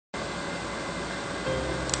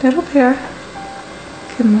Little bear.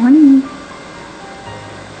 Good morning.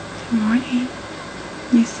 Good morning.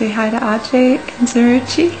 You say hi to Ajay and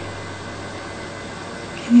Zaruchi?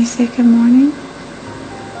 Can you say good morning?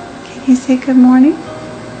 Can you say good morning?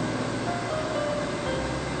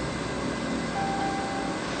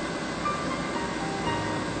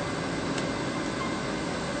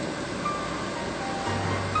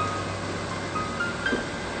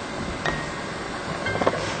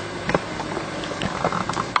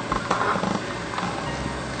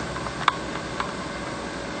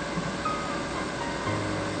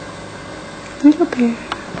 Little bear.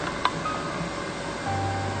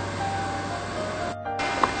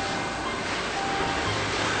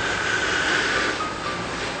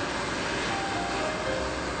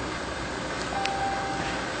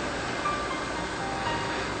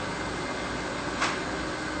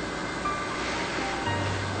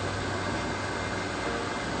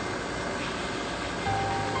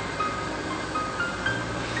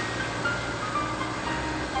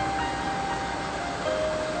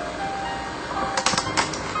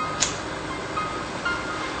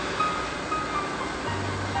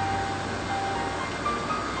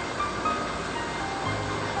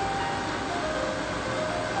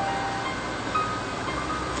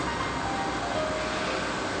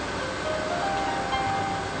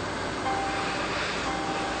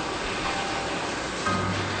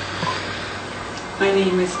 My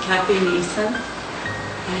name is Cathy and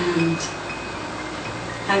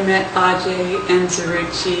I met Ajay and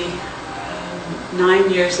Zaruchi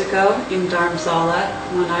 9 years ago in Dharamsala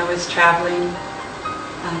when I was traveling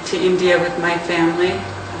to India with my family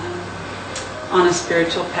on a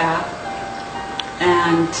spiritual path,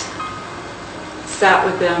 and sat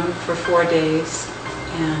with them for 4 days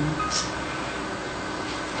and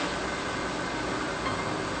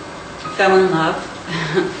fell in love.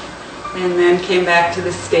 And then came back to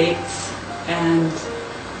the States, and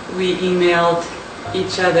we emailed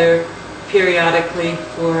each other periodically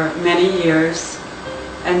for many years.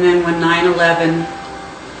 And then when 9/11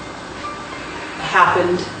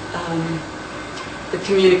 happened, the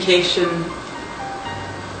communication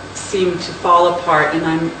seemed to fall apart, and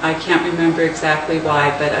I can't remember exactly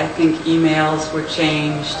why, but I think emails were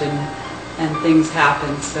changed and things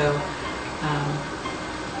happened. So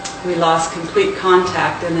we lost complete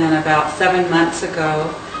contact, and then about 7 months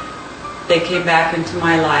ago they came back into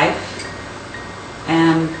my life,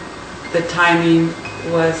 and the timing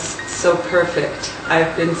was so perfect.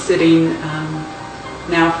 I've been sitting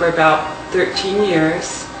now for about 13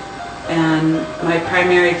 years, and my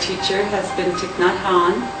primary teacher has been Thich Nhat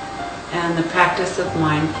Hanh and the practice of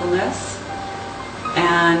mindfulness.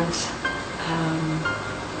 And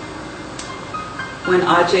when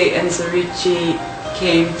Ajay and Zaruchi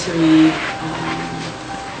came to me,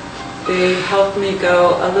 they helped me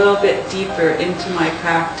go a little bit deeper into my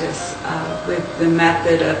practice with the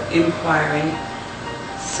method of inquiry.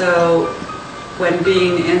 So when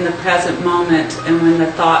being in the present moment and when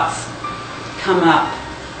the thoughts come up,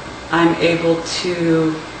 I'm able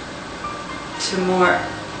to more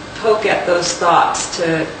poke at those thoughts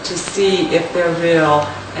to see if they're real,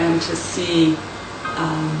 and to see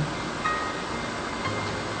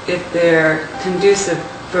if they're conducive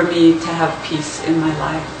for me to have peace in my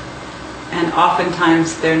life. And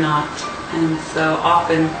oftentimes they're not. And so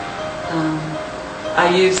often I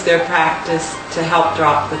use their practice to help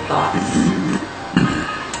drop the thoughts.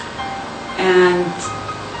 And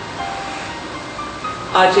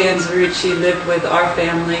Ajay and Zaruchi lived with our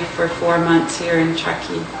family for 4 months here in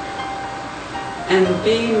Truckee. And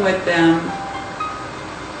being with them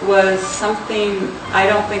was something I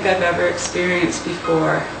don't think I've ever experienced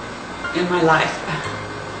before in my life.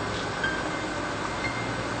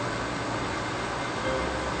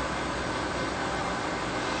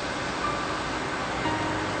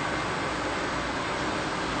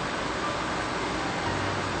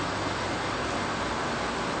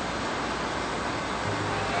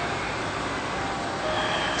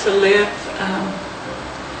 To live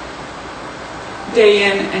day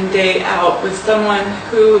in and day out with someone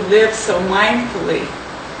who lives so mindfully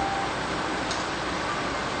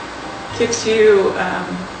gives you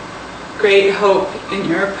great hope in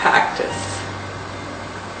your practice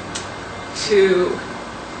to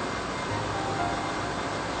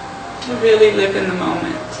really live in the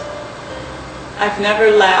moment. I've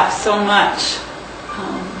never laughed so much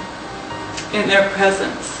in their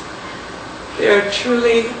presence. They're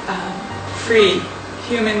truly free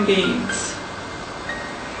human beings.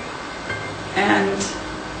 And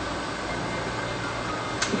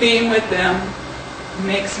being with them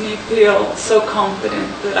makes me feel so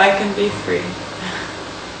confident that I can be free,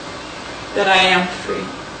 that I am free.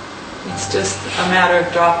 It's just a matter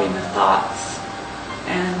of dropping the thoughts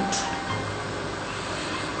and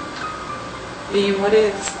being what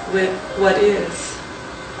is with what is.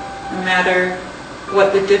 No matter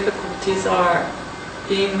what the difficulties are,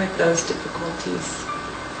 being with those difficulties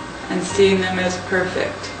and seeing them as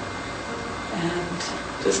perfect and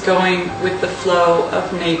just going with the flow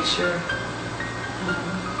of nature,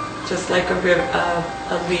 just like a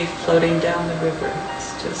leaf floating down the river.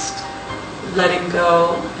 It's just letting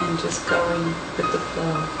go and just going with the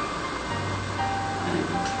flow. And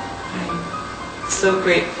I'm so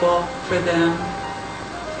grateful for them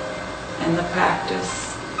and the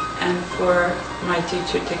practice and for my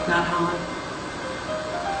teacher Thich Nhat Hanh.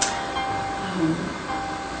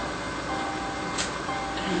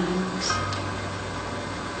 And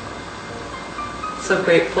so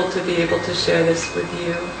grateful to be able to share this with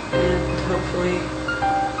you, and hopefully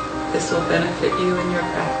this will benefit you in your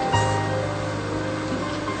practice.